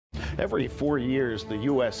Every 4 years, the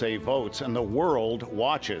USA votes and the world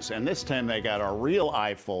watches. And this time they got a real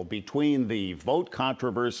eyeful between the vote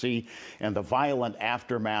controversy and the violent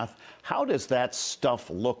aftermath. How does that stuff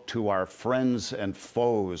look to our friends and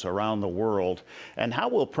foes around the world? And how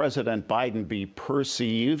will President Biden be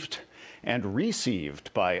perceived and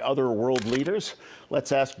received by other world leaders?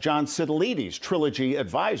 Let's ask John Sitilides, Trilogy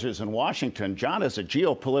Advisors in Washington. John is a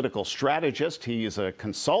geopolitical strategist. He is a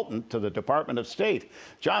consultant to the Department of State.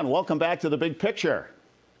 John, welcome back to The Big Picture.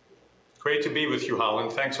 Great to be with you,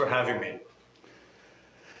 Holland. Thanks for having me.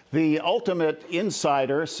 The ultimate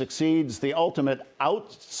insider succeeds the ultimate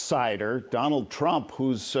outsider, Donald Trump,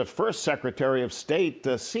 whose first Secretary of State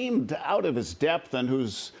seemed out of his depth and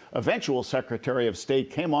whose eventual Secretary of State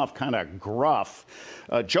came off kind of gruff.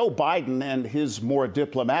 Joe Biden and his more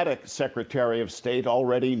diplomatic Secretary of State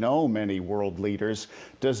already know many world leaders.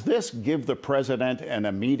 Does this give the president an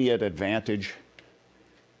immediate advantage?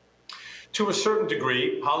 To a certain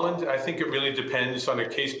degree, Holland, I think it really depends on a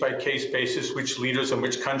case-by-case basis which leaders and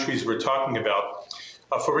which countries we're talking about.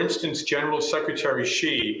 For instance, General Secretary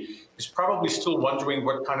Xi is probably still wondering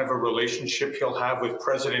what kind of a relationship he'll have with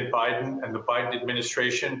President Biden and the Biden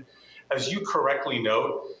administration. As you correctly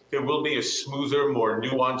note, there will be a smoother, more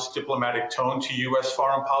nuanced diplomatic tone to U.S.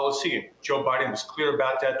 foreign policy, and Joe Biden was clear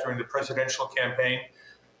about that during the presidential campaign.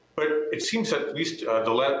 But it seems at least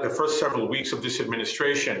the first several weeks of this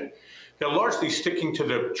administration, they're largely sticking to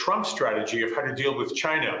the Trump strategy of how to deal with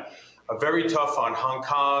China. Very tough on Hong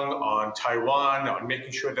Kong, on Taiwan, on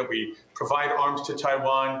making sure that we provide arms to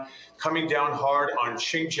Taiwan, coming down hard on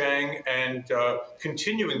Xinjiang, and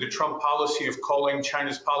continuing the Trump policy of calling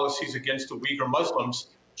China's policies against the Uyghur Muslims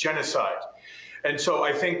genocide. And so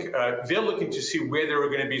I think they're looking to see where there are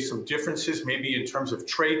going to be some differences, maybe in terms of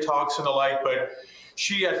trade talks and the like. But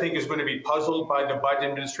Xi, I think, is going to be puzzled by the Biden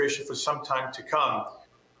administration for some time to come.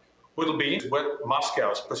 What'll be what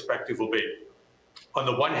Moscow's perspective will be. On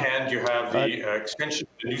the one hand, you have the extension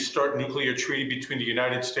of the New START nuclear treaty between the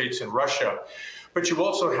United States and Russia, but you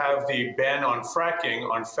also have the ban on fracking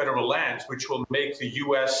on federal lands, which will make the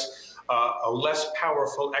U.S. A less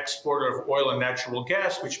powerful exporter of oil and natural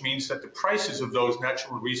gas, which means that the prices of those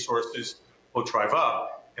natural resources will drive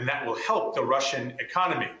up, and that will help the Russian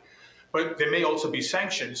economy. But there may also be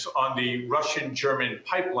sanctions on the Russian-German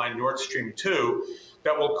pipeline, Nord Stream 2,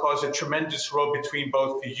 that will cause a tremendous row between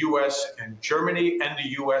both the U.S. and Germany and the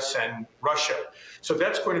U.S. and Russia. So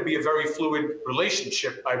that's going to be a very fluid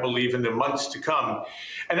relationship, I believe, in the months to come.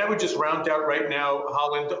 And I would just round out right now,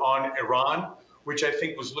 Holland, on Iran, which I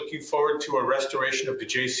think was looking forward to a restoration of the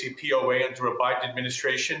JCPOA under a Biden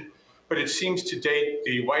administration. But it seems to date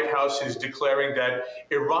the White House is declaring that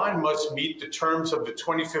Iran must meet the terms of the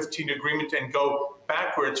 2015 agreement and go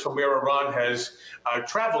backwards from where Iran has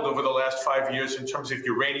traveled over the last 5 years in terms of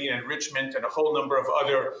uranium enrichment and a whole number of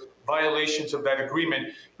other violations of that agreement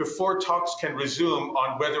before talks can resume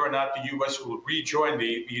on whether or not the U.S. will rejoin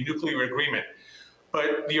the nuclear agreement.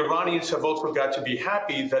 But the Iranians have also got to be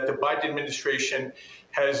happy that the Biden administration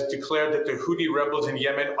has declared that the Houthi rebels in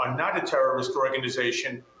Yemen are not a terrorist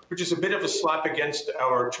organization, which is a bit of a slap against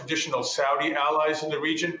our traditional Saudi allies in the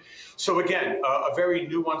region. So again, a very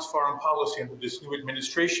nuanced foreign policy under this new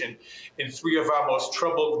administration in three of our most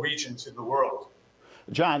troubled regions in the world.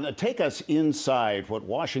 John, take us inside what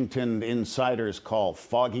Washington insiders call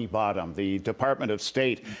foggy bottom, the Department of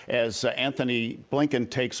State, as Anthony Blinken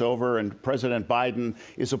takes over and President Biden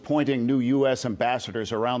is appointing new U.S.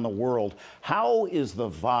 ambassadors around the world. How is the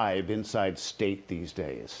vibe inside state these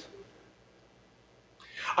days?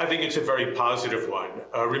 I think it's a very positive one.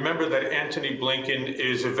 Remember that Anthony Blinken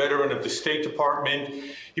is a veteran of the State Department.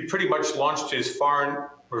 He pretty much launched his foreign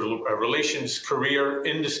relations career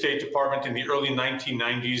in the State Department in the early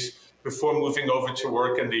 1990s before moving over to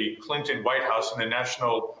work in the Clinton White House and the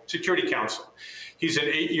National Security Council. He's an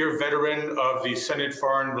 8-year veteran of the Senate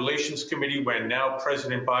Foreign Relations Committee when now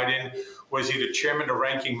President Biden was either chairman or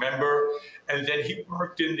ranking member. And then he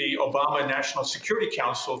worked in the Obama National Security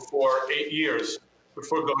Council for 8 years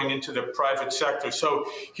before going into the private sector. So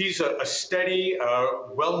he's a steady,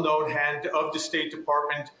 well-known hand of the State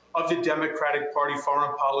Department, of the Democratic Party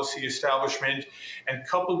foreign policy establishment, and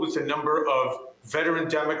coupled with a number of veteran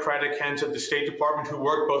Democratic hands of the State Department who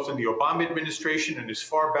worked both in the Obama administration and as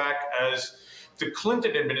far back as the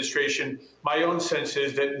Clinton administration, my own sense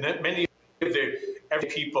is that many of the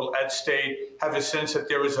people at state have a sense that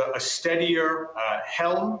there is a steadier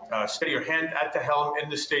steadier hand at the helm in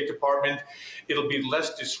the State Department. It'll be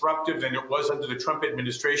less disruptive than it was under the Trump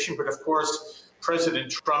administration. But of course, President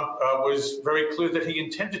Trump was very clear that he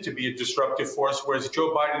intended to be a disruptive force, whereas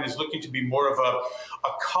Joe Biden is looking to be more of a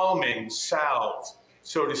calming salve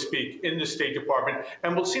so to speak, in the State Department.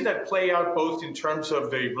 And we'll see that play out both in terms of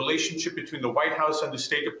the relationship between the White House and the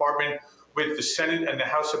State Department, with the Senate and the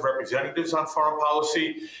House of Representatives on foreign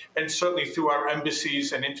policy, and certainly through our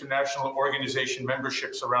embassies and international organization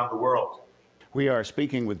memberships around the world. We are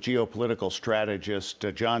speaking with geopolitical strategist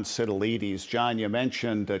John Sitilides. John, you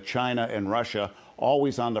mentioned China and Russia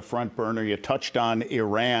always on the front burner. You touched on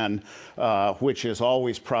Iran, which is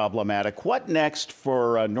always problematic. What next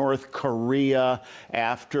for North Korea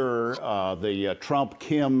after the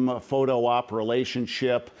Trump-Kim photo op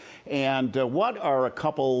relationship? And what are a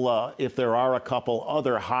couple, if there are a couple,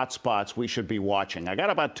 other hotspots we should be watching? I got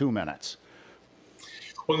about 2 minutes.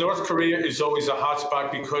 Well, North Korea is always a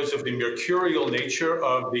hotspot because of the mercurial nature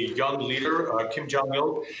of the young leader, Kim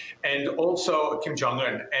Jong-il, and also Kim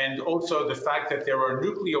Jong-un, and also the fact that there are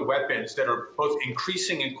nuclear weapons that are both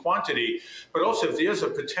increasing in quantity, but also if there's a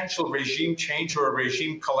potential regime change or a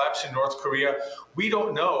regime collapse in North Korea, we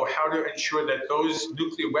don't know how to ensure that those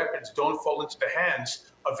nuclear weapons don't fall into the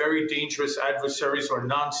hands of very dangerous adversaries or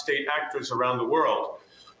non-state actors around the world.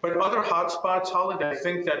 But other hotspots, Holland, I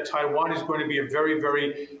think that Taiwan is going to be a very,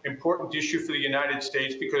 very important issue for the United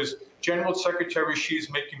States because General Secretary Xi is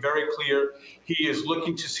making very clear he is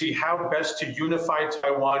looking to see how best to unify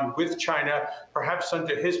Taiwan with China, perhaps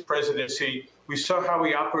under his presidency. We saw how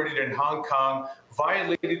he operated in Hong Kong,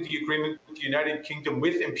 violated the agreement with the United Kingdom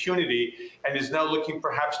with impunity, and is now looking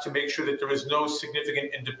perhaps to make sure that there is no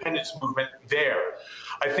significant independence movement there.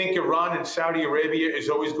 I think Iran and Saudi Arabia is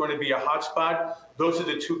always going to be a hotspot. Those are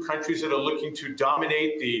the two countries that are looking to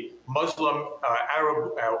dominate the Muslim not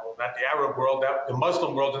the Arab world, the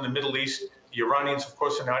Muslim world in the Middle East. The Iranians, of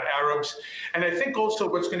course, are not Arabs. And I think also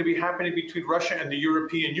what's going to be happening between Russia and the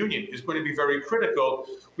European Union is going to be very critical.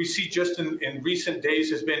 We see just in recent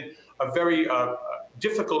days has been a very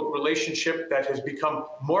difficult relationship that has become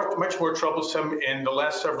much more troublesome in the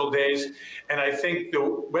last several days. And I think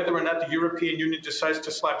whether or not the European Union decides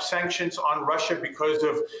to slap sanctions on Russia because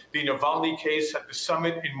of the Navalny case at the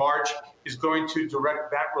summit in March is going to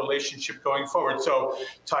direct that relationship going forward. So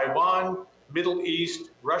Taiwan, Middle East,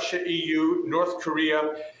 Russia, EU, North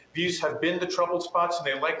Korea, these have been the trouble spots, and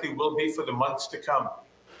they likely will be for the months to come.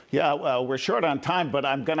 Yeah, well, we're short on time, but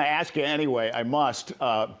I'm going to ask you anyway. I must.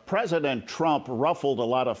 President Trump ruffled a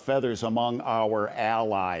lot of feathers among our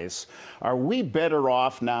allies. Are we better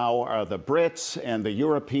off now? Are the Brits and the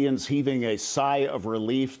Europeans heaving a sigh of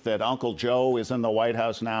relief that Uncle Joe is in the White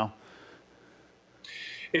House now?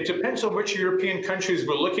 It depends on which European countries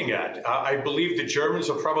we're looking at. I believe the Germans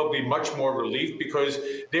are probably much more relieved because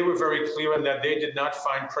they were very clear in that they did not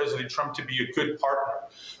find President Trump to be a good partner.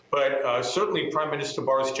 But certainly Prime Minister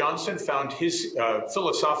Boris Johnson found his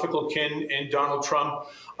philosophical kin in Donald Trump.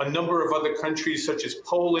 A number of other countries such as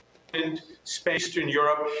Poland, Spain, Eastern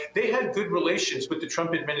Europe, they had good relations with the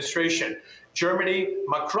Trump administration. Germany,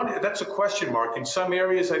 Macron, that's a question mark. In some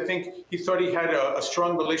areas, I think he thought he had a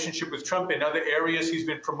strong relationship with Trump. In other areas, he's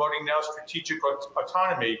been promoting now strategic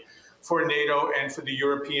autonomy for NATO and for the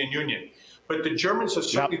European Union. But the Germans are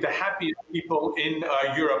certainly the happiest people in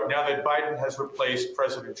Europe now that Biden has replaced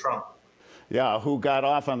President Trump. Yeah, who got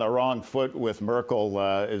off on the wrong foot with Merkel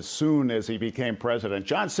as soon as he became president.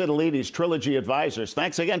 John Sitilides, Trilogy Advisors,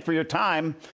 thanks again for your time.